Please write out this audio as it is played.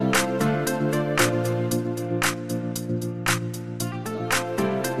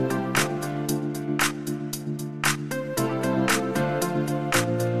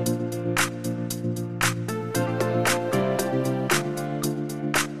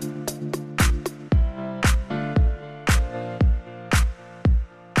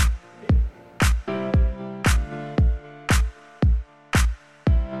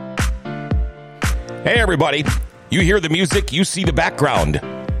Hey, everybody. You hear the music, you see the background.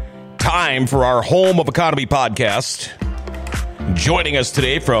 Time for our Home of Economy podcast. Joining us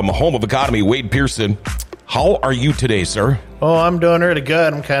today from Home of Economy, Wade Pearson. How are you today, sir? Oh, I'm doing really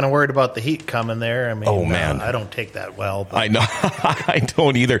good. I'm kind of worried about the heat coming there. I mean, oh, man. I don't take that well. But. I know. I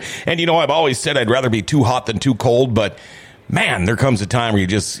don't either. And, you know, I've always said I'd rather be too hot than too cold, but, man, there comes a time where you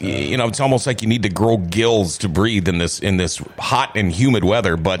just, you know, it's almost like you need to grow gills to breathe in this hot and humid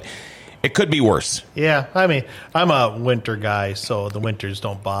weather, but it could be worse. Yeah, I mean, I'm a winter guy, so the winters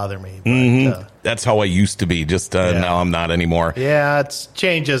don't bother me. But, that's how I used to be. Just now I'm not anymore. Yeah, it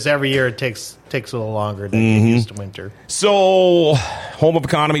changes every year. It takes a little longer than get used to winter. So, Home of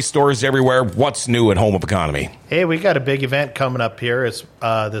Economy stores everywhere. What's new at Home of Economy? Hey, we got a big event coming up here. It's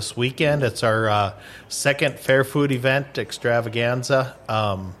this weekend. It's our second fair food event, Extravaganza.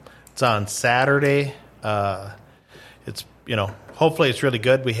 It's on Saturday. It's, you know, hopefully it's really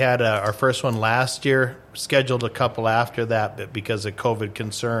good. We had our first one last year, scheduled a couple after that, but because of COVID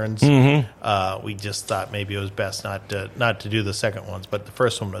concerns, we just thought maybe it was best not to do the second ones. But the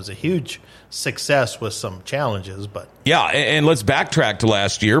first one was a huge success with some challenges. But yeah, and let's backtrack to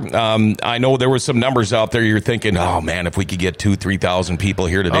last year. I know there were some numbers out there. You're thinking, oh man, if we could get 2,000-3,000 people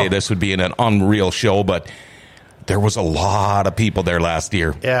here today, this would be an unreal show. But there was a lot of people there last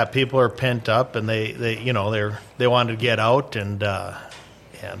year. Yeah, people are pent up, and they wanted to get out, and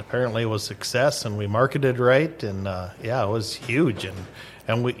apparently it was a success, and we marketed right, and it was huge,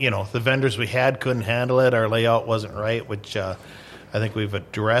 and we, you know, the vendors we had couldn't handle it. Our layout wasn't right, which I think we've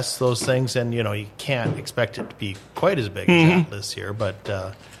addressed those things, and you know, you can't expect it to be quite as big as that this year,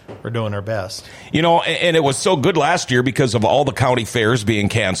 but we're doing our best. You know, and it was so good last year because of all the county fairs being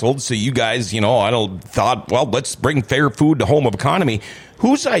canceled. So you guys, you know, I thought, well, let's bring fair food to Home of Economy.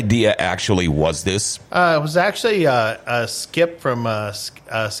 Whose idea actually was this? It was actually Skip from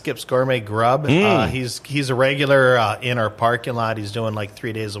Skip's Gourmet Grub. He's a regular in our parking lot. He's doing like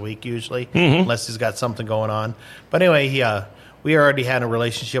 3 days a week usually, unless he's got something going on. But anyway, we already had a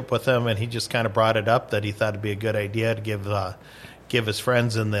relationship with him, and he just kind of brought it up that he thought it'd be a good idea to give his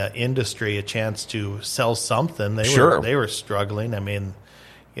friends in the industry a chance to sell something. They were struggling. I mean,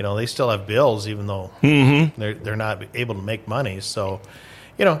 you know, they still have bills, even though they're not able to make money. So,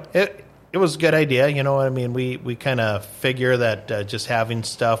 you know, it was a good idea. You know, I mean, we kind of figure that just having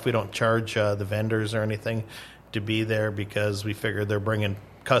stuff, we don't charge the vendors or anything to be there because we figure they're bringing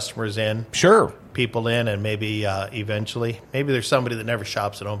customers in, people in, and maybe eventually, maybe there's somebody that never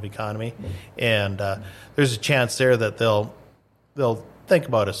shops at Home Economy, and there's a chance there that they'll think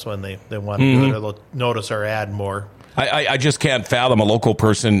about us when they want to do it, or they'll notice our ad more. I just can't fathom a local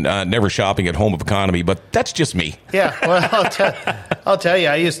person never shopping at Home of Economy, but that's just me. Yeah, well, I'll tell you,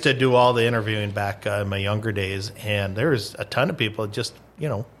 I used to do all the interviewing back in my younger days, and there's a ton of people that just, you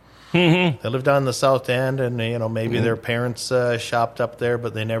know, they lived on the South End, and you know, maybe their parents shopped up there,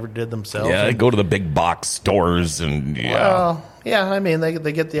 but they never did themselves. Yeah, they go to the big box stores, and well, yeah, I mean,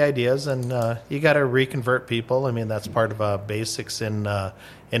 they get the ideas, and you got to reconvert people. I mean, that's part of basics in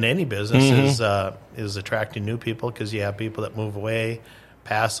any business is attracting new people, because you have people that move away,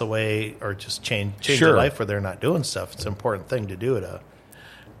 pass away, or just change their life where they're not doing stuff. It's an important thing to do it.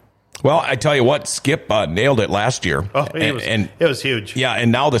 Well, I tell you what, Skip nailed it last year. Oh, it was huge. Yeah,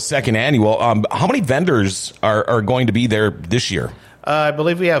 and now the second annual. How many vendors are going to be there this year? I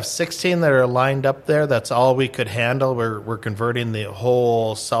believe we have 16 that are lined up there. That's all we could handle. We're converting the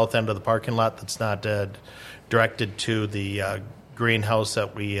whole south end of the parking lot that's not directed to the greenhouse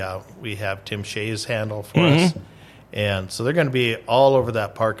that we have Tim Shays handle for us. And so they're going to be all over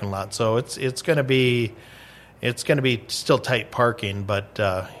that parking lot. So it's going to be still tight parking, but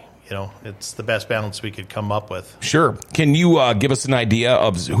you know, it's the best balance we could come up with. Sure. Can you give us an idea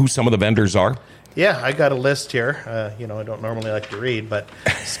of who some of the vendors are? Yeah, I got a list here. You know, I don't normally like to read, but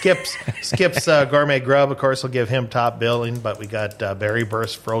Skip's Gourmet Grub, of course, will give him top billing. But we got Berry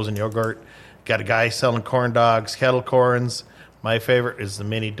Burst frozen yogurt. Got a guy selling corn dogs, kettle corns. My favorite is the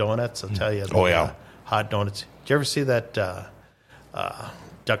mini donuts. I'll tell you. Hot donuts. Did you ever see that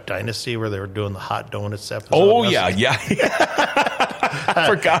Duck Dynasty where they were doing the hot donuts episode? Oh, yeah. I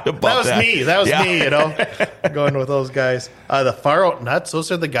forgot about that. That was me, you know, going with those guys. The Far Out Nuts,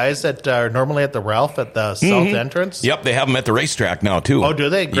 those are the guys that are normally at the Ralph at the south entrance. Yep, they have them at the racetrack now, too. Oh, do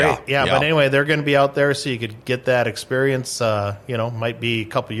they? Great. Yeah. But anyway, they're going to be out there so you could get that experience. You know, might be a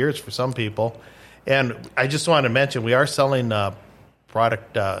couple years for some people. And I just wanted to mention, we are selling the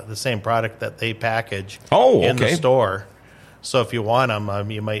same product that they package in the store. So if you want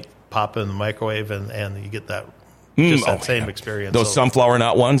them, you might pop in the microwave and you get that same experience. Those sunflower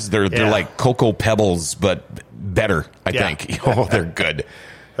nut ones, they're like Cocoa Pebbles, but better, I think. Oh, they're good.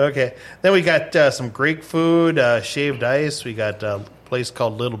 Okay. Then we got some Greek food, shaved ice. We got a place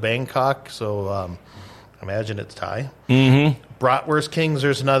called Little Bangkok, so I imagine it's Thai. Mm-hmm. Bratwurst Kings,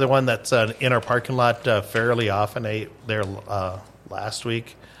 there's another one that's in our parking lot fairly often. I ate there last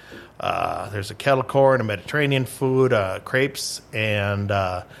week. There's a kettle corn, a Mediterranean food, crepes, and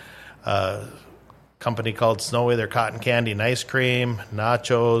company called Snowy. They're cotton candy and ice cream,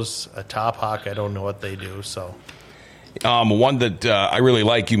 nachos, a Top Hawk. I don't know what they do. So, one that I really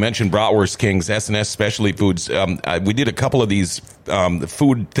like, you mentioned Bratwurst Kings, S&S Specialty Foods. We did a couple of these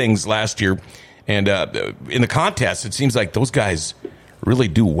food things last year, and in the contest, it seems like those guys really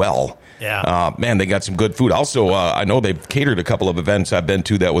do well. Yeah. Man, they got some good food. Also, I know they've catered a couple of events I've been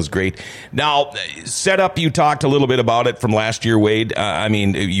to. That was great. Now, setup, you talked a little bit about it from last year, Wade. I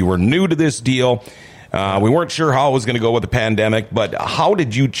mean, you were new to this deal. We weren't sure how it was going to go with the pandemic, but how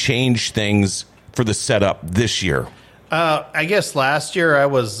did you change things for the setup this year? I guess last year I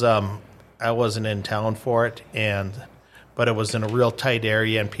wasn't in town for it, but it was in a real tight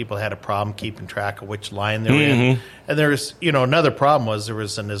area, and people had a problem keeping track of which line they were in. And there's, another problem was there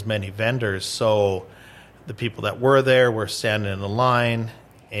wasn't as many vendors, so the people that were there were standing in a line,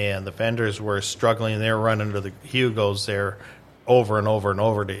 and the vendors were struggling. They were running to the Hugos there over and over and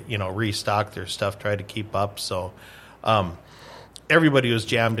over to restock their stuff, try to keep up. So everybody was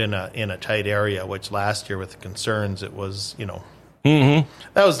jammed in a tight area, which last year with the concerns, it was that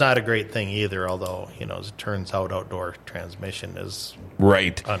was not a great thing either, although, as it turns out, outdoor transmission is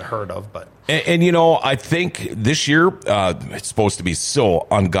unheard of. But and I think this year, it's supposed to be so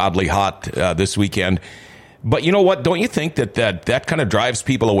ungodly hot this weekend. But you know what? Don't you think that kind of drives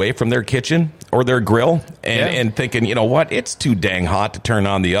people away from their kitchen or their grill and thinking, you know what? It's too dang hot to turn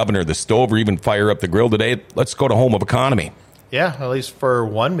on the oven or the stove or even fire up the grill today. Let's go to home of economy. Yeah, at least for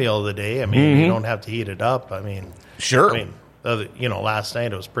one meal of the day. I mean, you don't have to heat it up. I mean, sure. Last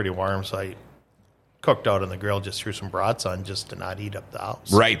night it was pretty warm, so I cooked out on the grill, just threw some brats on just to not heat up the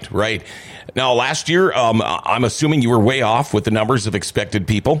house. Right. Now, last year, I'm assuming you were way off with the numbers of expected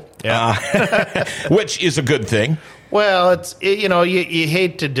people, which is a good thing. Well, you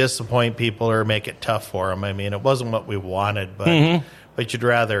hate to disappoint people or make it tough for them. I mean, it wasn't what we wanted, but you'd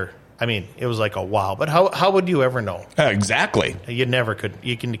rather. I mean, it was like a wow. But how would you ever know? Exactly. You never could.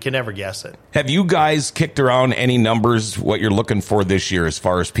 You can never guess it. Have you guys kicked around any numbers, what you're looking for this year as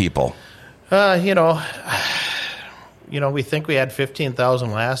far as people? We think we had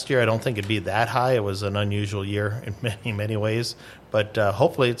 15,000 last year. I don't think it'd be that high. It was an unusual year in many, many ways. But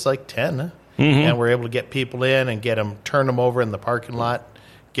hopefully it's like 10. And we're able to get people in and turn them over in the parking lot,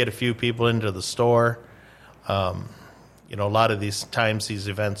 get a few people into the store. A lot of these times these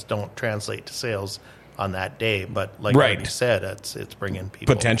events don't translate to sales on that day, but like you said, it's bringing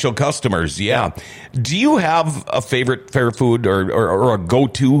people. Potential customers, yeah. Do you have a favorite fair food or a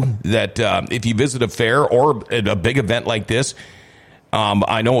go-to that if you visit a fair or at a big event like this,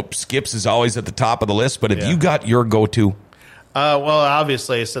 I know Skips is always at the top of the list, but have you got your go-to? Well,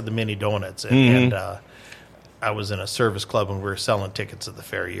 obviously I said the mini donuts, and I was in a service club when we were selling tickets at the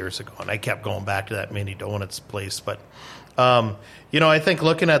fair years ago, and I kept going back to that mini donuts place, but I think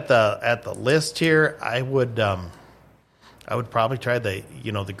looking at the list here, I would probably try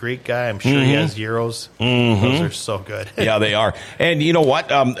the Greek guy. I'm sure he has gyros. Those are so good. Yeah, they are. And you know what?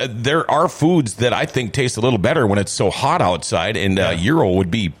 There are foods that I think taste a little better when it's so hot outside, and gyro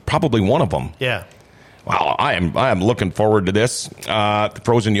would be probably one of them. Yeah. Wow, I am looking forward to this.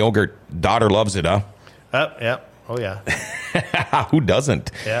 Frozen yogurt, daughter loves it, huh? Yeah. Oh yeah. Who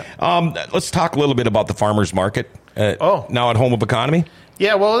doesn't? Yeah. Let's talk a little bit about the farmers market. Now at Home of Economy.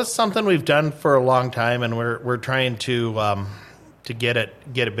 Yeah, well, it's something we've done for a long time, and we're trying to get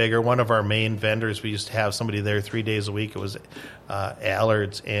it bigger. One of our main vendors, we used to have somebody there 3 days a week. It was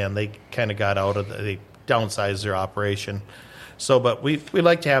Allard's, and they kind of got out of they downsized their operation. So, but we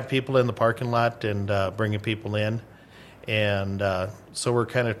like to have people in the parking lot and bringing people in, and so we're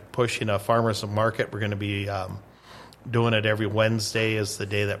kind of pushing a farmers market. We're going to be doing it every Wednesday is the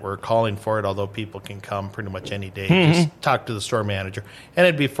day that we're calling for it, although people can come pretty much any day. Just talk to the store manager. And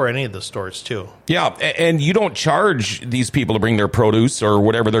it'd be for any of the stores, too. Yeah, and you don't charge these people to bring their produce or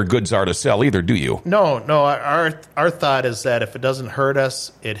whatever their goods are to sell either, do you? No. Our thought is that if it doesn't hurt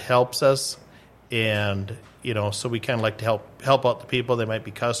us, it helps us. And, so we kind of like to help out the people. They might be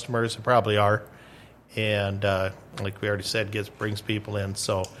customers. They probably are. And like we already said, brings people in.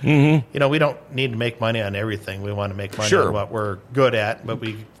 So, we don't need to make money on everything. We want to make money on what we're good at, but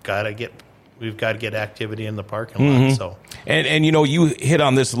we got to get we've got to get activity in the parking lot. So, and you hit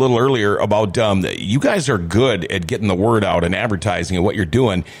on this a little earlier about you guys are good at getting the word out and advertising and what you're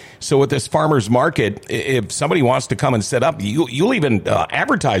doing. So with this farmers market, if somebody wants to come and set up, you'll even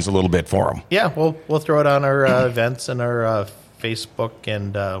advertise a little bit for them. Yeah, we'll throw it on our events and our Facebook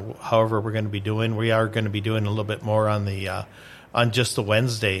and however we're going to be doing. We are going to be doing a little bit more on the on just the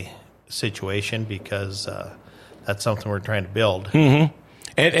Wednesday situation because that's something we're trying to build. Mm-hmm.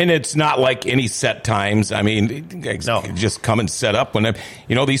 And it's not like any set times. I mean, no. Just come and set up when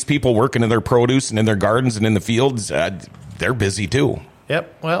these people working in their produce and in their gardens and in the fields. They're busy too.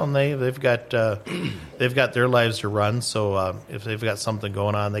 Yep. Well, and they've got their lives to run. So if they've got something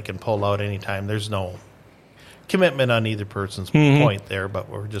going on, they can pull out anytime. There's no commitment on either person's point there, but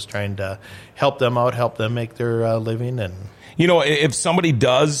we're just trying to help them out, help them make their living. And if somebody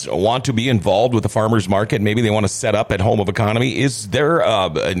does want to be involved with the farmers market, maybe they want to set up at Home of Economy, is there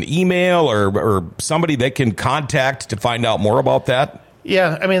an email or somebody they can contact to find out more about that?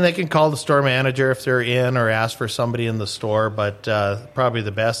 Yeah, I mean, they can call the store manager if they're in or ask for somebody in the store, but probably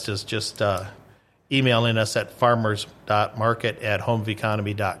the best is just emailing us at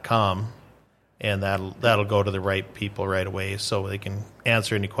farmers.market@homeofeconomy.com. And that'll go to the right people right away, so they can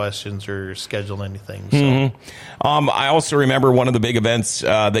answer any questions or schedule anything. So, I also remember one of the big events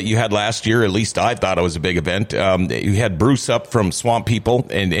that you had last year. At least I thought it was a big event. You had Bruce up from Swamp People,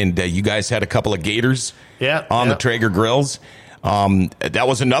 and you guys had a couple of gators on the Traeger grills. That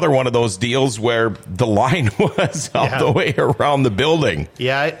was another one of those deals where the line was all the way around the building.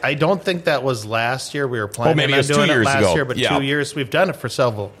 Yeah, I don't think that was last year. We were planning maybe on doing 2 it years last ago. year, but 2 years. We've done it for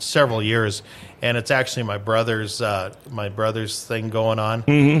several years, and it's actually my brother's thing going on,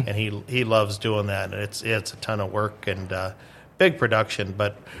 and he loves doing that, and it's a ton of work and big production.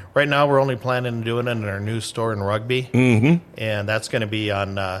 But right now we're only planning on doing it in our new store in Rugby, and that's going to be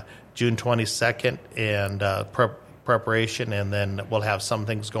on June 22nd, and preparation, and then we'll have some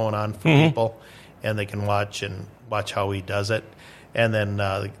things going on for people, and they can watch how he does it, and then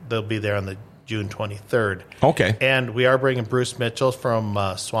they'll be there on the June 23rd. Okay. And we are bringing Bruce Mitchell from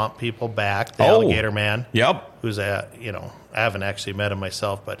Swamp People back, the Alligator Man. Yep. Who's I haven't actually met him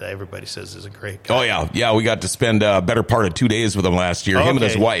myself, but everybody says he's a great guy. Oh yeah, we got to spend a better part of 2 days with him last year. Him and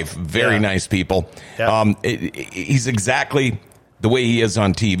his wife, very nice people. Yep. He's exactly the way he is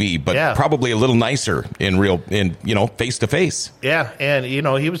on TV, but probably a little nicer in face to face. Yeah, and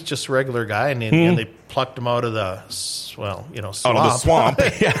he was just a regular guy, and they plucked him out of the swamp. Out of the swamp.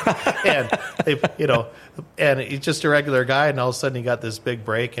 and he's just a regular guy, and all of a sudden he got this big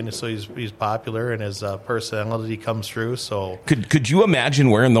break, and so he's popular, and his personality comes through. So could you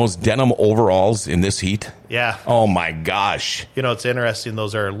imagine wearing those denim overalls in this heat? Yeah. Oh my gosh. It's interesting.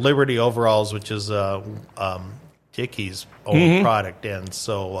 Those are Liberty overalls, which is Dickey's own product, and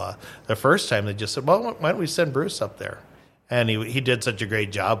so the first time they just said, well, why don't we send Bruce up there? And he did such a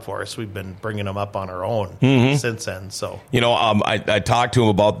great job for us. We've been bringing him up on our own since then. So I talked to him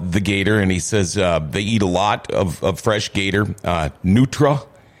about the gator, and he says they eat a lot of fresh gator, Nutra,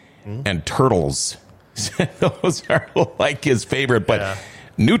 and turtles. Those are like his favorite, but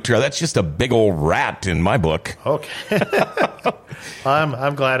Nutra, that's just a big old rat in my book. Okay.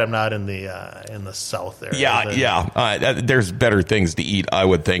 I'm glad I'm not in the south there. There's better things to eat, I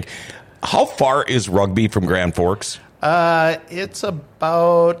would think. How far is Rugby from Grand Forks? It's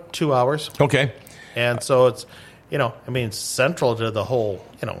about 2 hours. Okay. And so it's, central to the whole,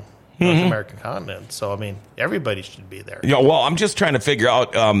 North American continent. So, everybody should be there. Yeah, well, I'm just trying to figure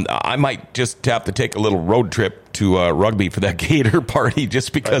out, I might just have to take a little road trip to Rugby for that gator party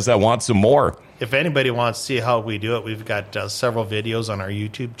just because I want some more. If anybody wants to see how we do it, we've got several videos on our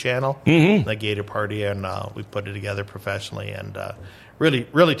YouTube channel, the gator party, and we put it together professionally, and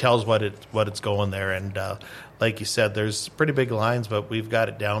really tells what it's going there. And like you said, there's pretty big lines, but we've got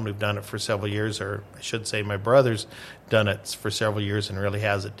it down. We've done it for several years, or I should say my brother's done it for several years and really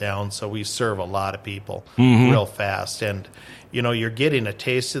has it down. So we serve a lot of people real fast. And, you're getting a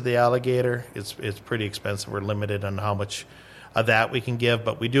taste of the alligator. It's pretty expensive. We're limited on how much of that we can give,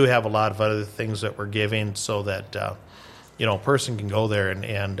 but we do have a lot of other things that we're giving so that, a person can go there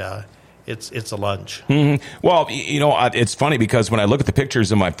and it's a lunch. Well, it's funny because when I look at the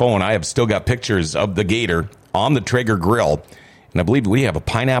pictures on my phone, I have still got pictures of the gator on the Traeger grill, and I believe we have a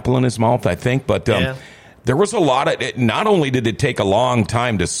pineapple in his mouth, I think, but there was a lot of it. Not only did it take a long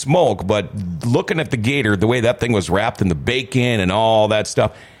time to smoke, but looking at the gator, the way that thing was wrapped in the bacon and all that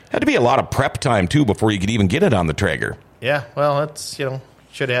stuff, had to be a lot of prep time too before you could even get it on the Traeger. Yeah, well, it's,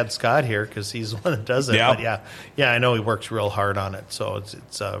 should have had Scott here because he's the one that does it. Yeah. But yeah, I know he works real hard on it, so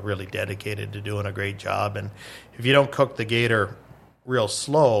it's really dedicated to doing a great job. And if you don't cook the gator real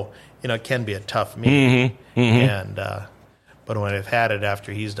slow, it can be a tough meat. And but when I've had it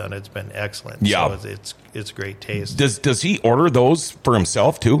after he's done, it's been excellent. Yeah. So it's great taste. Does he order those for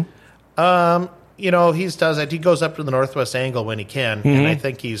himself too? He does it. He goes up to the Northwest Angle when he can, and I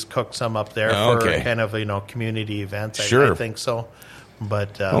think he's cooked some up there for kind of community events. Sure. I think so.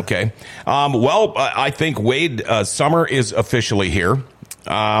 But okay. Well, I think Wade, summer is officially here.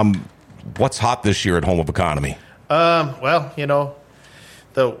 What's hot this year at Home of Economy? Well,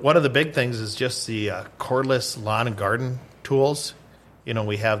 one of the big things is just the cordless lawn and garden tools.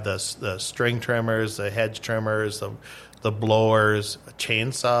 We have the string trimmers, the hedge trimmers, the blowers,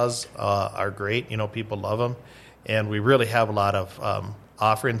 chainsaws are great. People love them, and we really have a lot of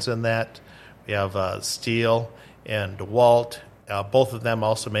offerings in that. We have Steel and DeWalt. Both of them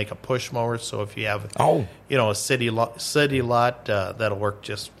also make a push mower, so if you have a city lot, that'll work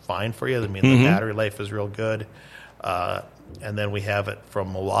just fine for you. I mean, the battery life is real good. And then we have it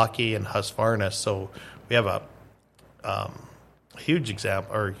from Milwaukee and Husqvarna, so we have a huge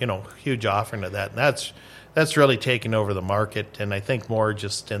example, or huge offering of that, and that's really taken over the market. And I think more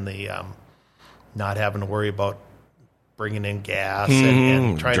just in the not having to worry about bringing in gas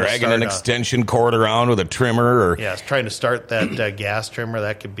and trying to dragging an extension cord around with a trimmer, or trying to start that gas trimmer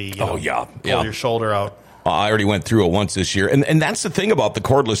that could be pull your shoulder out. I already went through it once this year. And that's the thing about the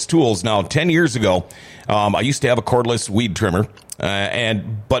cordless tools. Now, 10 years ago, I used to have a cordless weed trimmer,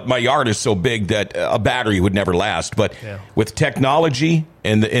 but my yard is so big that a battery would never last. But with technology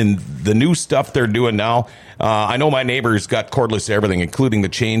and the new stuff they're doing now, I know my neighbors got cordless everything, including the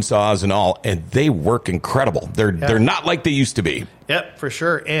chainsaws and all, and they work incredible. They're not like they used to be. Yep, for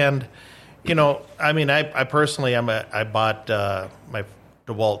sure. And, I personally, I bought my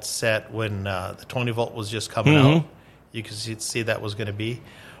DeWalt set when the 20 volt was just coming out. You could see that was going to be.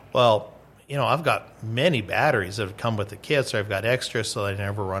 Well, I've got many batteries that have come with the kits, or I've got extra so I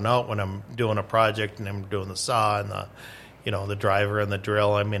never run out when I'm doing a project and I'm doing the saw and the driver and the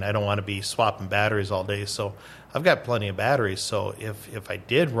drill. I don't want to be swapping batteries all day, so I've got plenty of batteries. So if I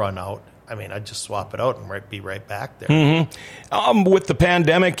did run out, I'd just swap it out and be right back there. With the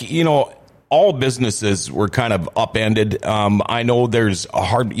pandemic, all businesses were kind of upended. I know there's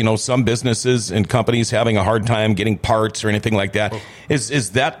some businesses and companies having a hard time getting parts or anything like that.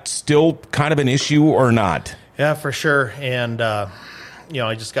 Is that still kind of an issue or not? Yeah, for sure. And, I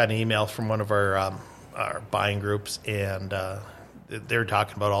just got an email from one of our buying groups, and they're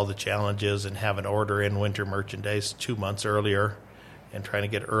talking about all the challenges and having to order in winter merchandise 2 months earlier and trying to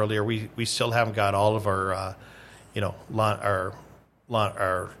get earlier. We still haven't got all of our, our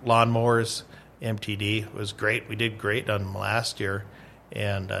lawnmowers. MTD was great. We did great on them last year,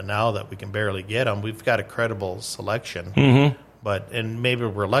 and now that we can barely get them, we've got a credible selection. And maybe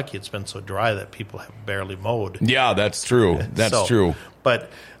we're lucky it's been so dry that people have barely mowed. Yeah, that's true. That's true.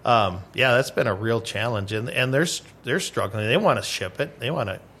 But that's been a real challenge, and they're struggling. They want to ship it. They want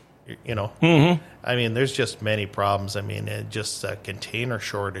to, there's just many problems. Just a container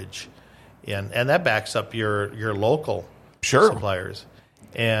shortage, and that backs up your local suppliers.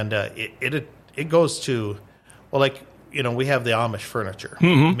 And it goes to, we have the Amish furniture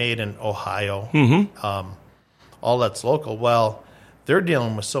made in Ohio, all that's local. Well, they're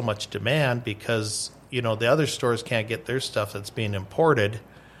dealing with so much demand because, the other stores can't get their stuff that's being imported,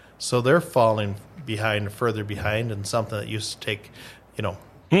 so they're falling further behind, and something that used to take,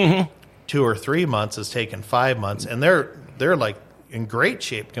 2 or 3 months is taking 5 months, and they're like in great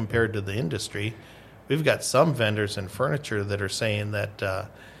shape compared to the industry. We've got some vendors in furniture that are saying that,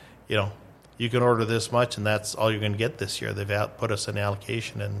 you can order this much and that's all you're going to get this year. They've put us in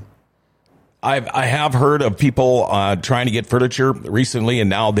allocation. And I have heard of people trying to get furniture recently, and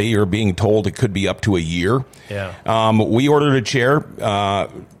now they are being told it could be up to a year. Yeah. We ordered a chair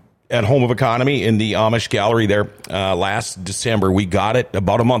at Home of Economy in the Amish Gallery there last December. We got it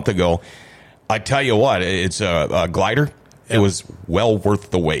about a month ago. I tell you what, it's a glider. It was well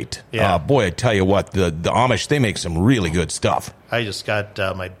worth the wait. Yeah. Boy, I tell you what, the Amish, they make some really good stuff. I just got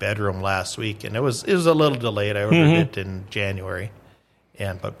my bedroom last week, and it was a little delayed. I ordered it in January.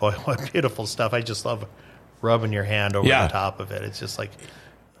 But boy, what beautiful stuff. I just love rubbing your hand over the top of it. It's just like,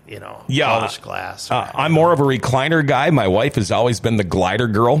 polished glass. I'm more of a recliner guy. My wife has always been the glider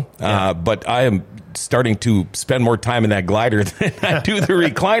girl, but I am starting to spend more time in that glider than I do the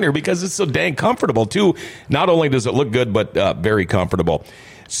recliner because it's so dang comfortable, too. Not only does it look good, but very comfortable.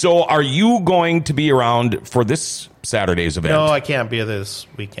 So are you going to be around for this Saturday's event? No, I can't be here this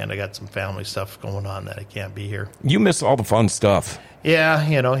weekend. I got some family stuff going on that I can't be here. You miss all the fun stuff. Yeah,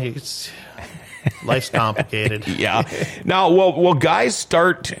 life's complicated. Yeah. Now, will guys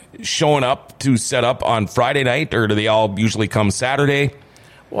start showing up to set up on Friday night, or do they all usually come Saturday?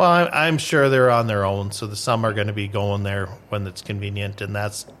 Well, I'm sure they're on their own, so some are going to be going there when it's convenient, and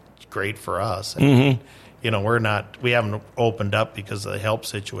that's great for us. And, we haven't opened up because of the help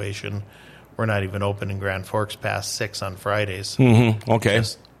situation. We're not even open in Grand Forks past 6 on Fridays. Okay.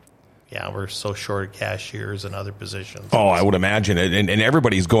 We're so short of cashiers and other positions. Oh, I would imagine it. And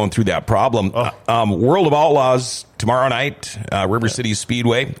everybody's going through that problem. World of Outlaws tomorrow night, River City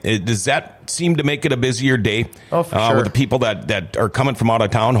Speedway. Does that seem to make it a busier day? Oh, for sure. With the people that are coming from out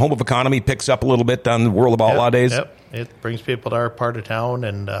of town? Home of Economy picks up a little bit on the World of Outlaw days? Yep. It brings people to our part of town,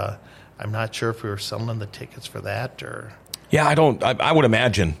 and I'm not sure if we were selling the tickets for that or... Yeah, I would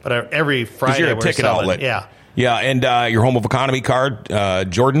imagine. But every Friday you're a we're ticket selling. outlet. Yeah. Yeah, and your Home of Economy card,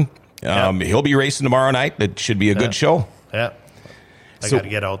 Jordan, he'll be racing tomorrow night. It should be a good show. Yeah. I got to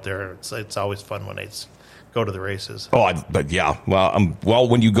get out there. It's always fun when I go to the races. Well,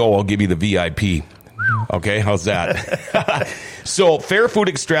 when you go, I'll give you the VIP. Okay, how's that? So, Fair Food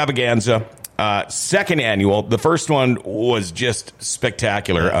Extravaganza, second annual. The first one was just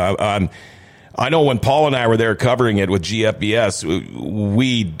spectacular. I know when Paul and I were there covering it with GFBS,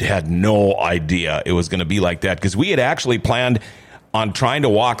 we had no idea it was going to be like that because we had actually planned on trying to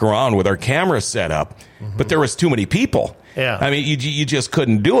walk around with our camera set up, but there was too many people. Yeah. I mean, you just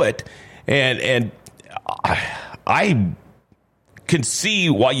couldn't do it. And I can see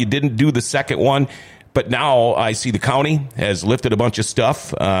why you didn't do the second one, but now I see the county has lifted a bunch of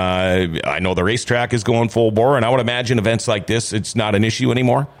stuff. I know the racetrack is going full bore, and I would imagine events like this, it's not an issue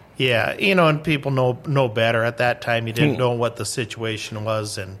anymore. Yeah, and people know better. At that time, you didn't know what the situation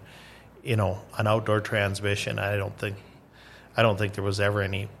was, and an outdoor transmission. I don't think there was ever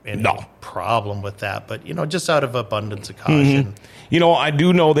any problem with that. But just out of abundance of caution. I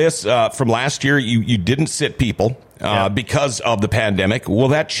do know this from last year. You didn't sit people because of the pandemic. Will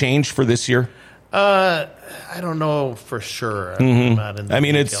that change for this year? I don't know for sure. I'm not in the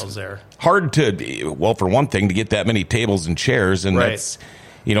details there. Hard to, for one thing, to get that many tables and chairs, and that's.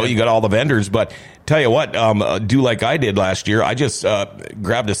 You got all the vendors, but tell you what, do like I did last year. I just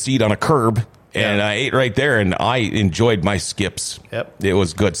grabbed a seat on a curb and I ate right there, and I enjoyed my skips. Yep. It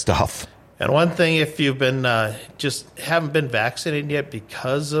was good stuff. And one thing, if you've been just haven't been vaccinated yet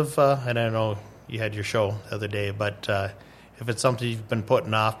because of, and I know you had your show the other day, but if it's something you've been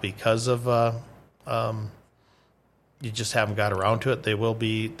putting off because of, you just haven't got around to it, they will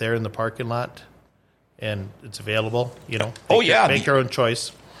be there in the parking lot. And it's available, Make your own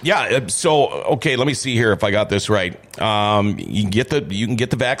choice. Yeah. So, okay, let me see here if I got this right. You can get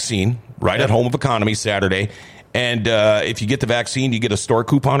the vaccine at Home of Economy Saturday, and if you get the vaccine, you get a store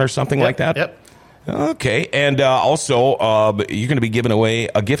coupon or something like that. Yep. Okay, and also you're going to be giving away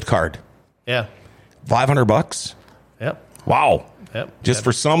a gift card. Yeah. $500. Yep. Wow. Yep. Just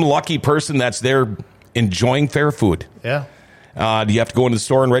for some lucky person that's there enjoying fair food. Yeah. Do you have to go into the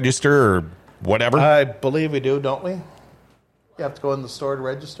store and register or whatever? I believe we do, don't we? You have to go in the store to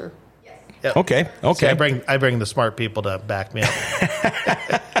register? Yes. Yep. Okay. See, I bring the smart people to back me up.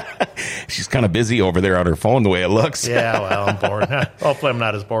 She's kind of busy over there on her phone the way it looks. Yeah, well, I'm bored. Hopefully I'm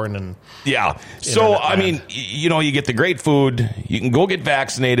not as bored. So, I mean, you get the great food. You can go get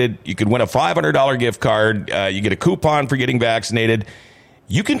vaccinated. You could win a $500 gift card. You get a coupon for getting vaccinated.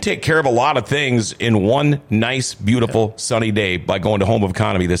 You can take care of a lot of things in one nice, beautiful, sunny day by going to Home of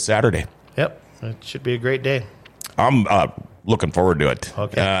Economy this Saturday. Yep. It should be a great day. I'm looking forward to it.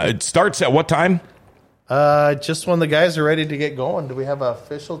 Okay. It starts at what time? Just when the guys are ready to get going. Do we have an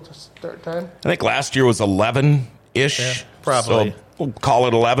official start time? I think last year was 11-ish. Yeah, probably. So we'll call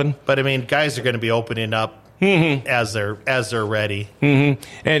it 11. But, I mean, guys are going to be opening up as they're ready. Mm-hmm.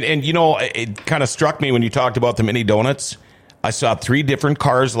 And it kind of struck me when you talked about the mini donuts. I saw 3 different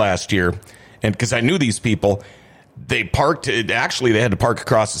cars last year, and because I knew these people, they parked. Actually, they had to park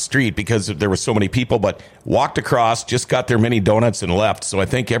across the street because there were so many people. But walked across, just got their mini donuts and left. So I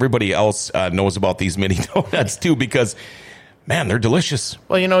think everybody else knows about these mini donuts too, because man, they're delicious.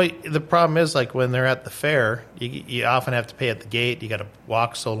 Well, the problem is like when they're at the fair, you often have to pay at the gate. You got to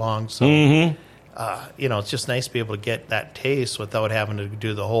walk so long. So it's just nice to be able to get that taste without having to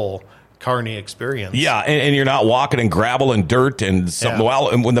do the whole carny experience. Yeah, and you're not walking in gravel and dirt and something. Well,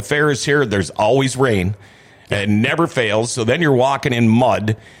 and when the fair is here, there's always rain. It never fails. So then you're walking in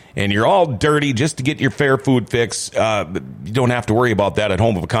mud and you're all dirty just to get your fair food fix. You don't have to worry about that at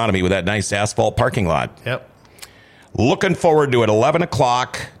Home of Economy with that nice asphalt parking lot. Yep. Looking forward to it. 11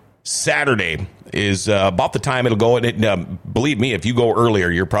 o'clock Saturday is about the time it'll go. And believe me, if you go earlier,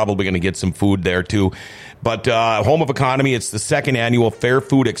 you're probably going to get some food there too. But Home of Economy, it's the second annual Fair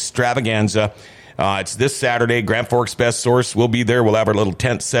Food Extravaganza. It's this Saturday. Grand Forks Best Source will be there. We'll have our little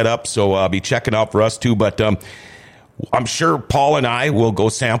tent set up, so be checking out for us too. But I'm sure Paul and I will go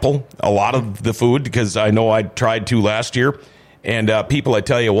sample a lot of the food because I know I tried to last year. And people, I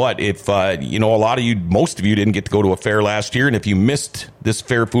tell you what, if, most of you didn't get to go to a fair last year. And if you missed this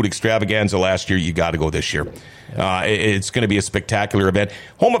Fair Food Extravaganza last year, you got to go this year. It's going to be a spectacular event.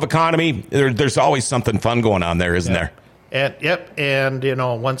 Home of Economy, there's always something fun going on there, isn't there?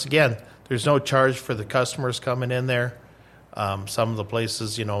 And once again, there's no charge for the customers coming in there. Some of the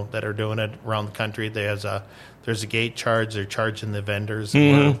places, that are doing it around the country, there's a gate charge. They're charging the vendors.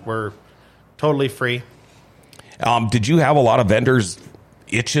 Mm-hmm. We're totally free. Did you have a lot of vendors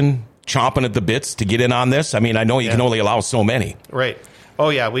chomping at the bits to get in on this? I mean, I know you can only allow so many. Right. Oh,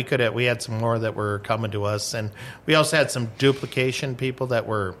 yeah, we had some more that were coming to us. And we also had some duplication people that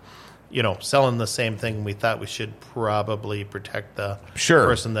were, selling the same thing. We thought we should probably protect the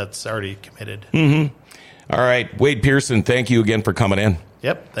person that's already committed. Mm-hmm. All right. Wade Pearson, thank you again for coming in.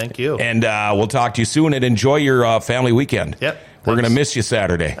 Yep, thank you. And we'll talk to you soon, and enjoy your family weekend. Yep. We're going to miss you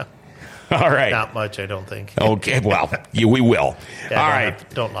Saturday. All right. Not much, I don't think. Okay, well, we will. Yeah, all right.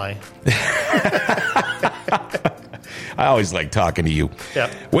 Don't lie. I always like talking to you.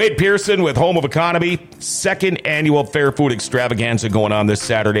 Yep. Wade Pearson with Home of Economy, second annual Fair Food Extravaganza going on this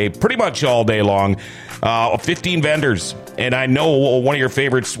Saturday, pretty much all day long. 15 vendors, and I know one of your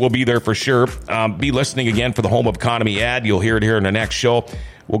favorites will be there for sure. Be listening again for the Home of Economy ad. You'll hear it here in the next show.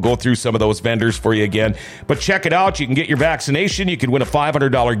 We'll go through some of those vendors for you again. But check it out. You can get your vaccination. You can win a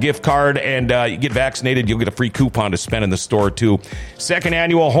 $500 gift card. And you get vaccinated, you'll get a free coupon to spend in the store, too. Second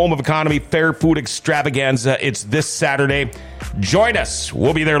annual Home of Economy Fair Food Extravaganza. It's this Saturday. Join us.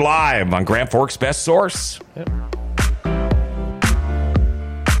 We'll be there live on Grand Forks' Best Source. Yep.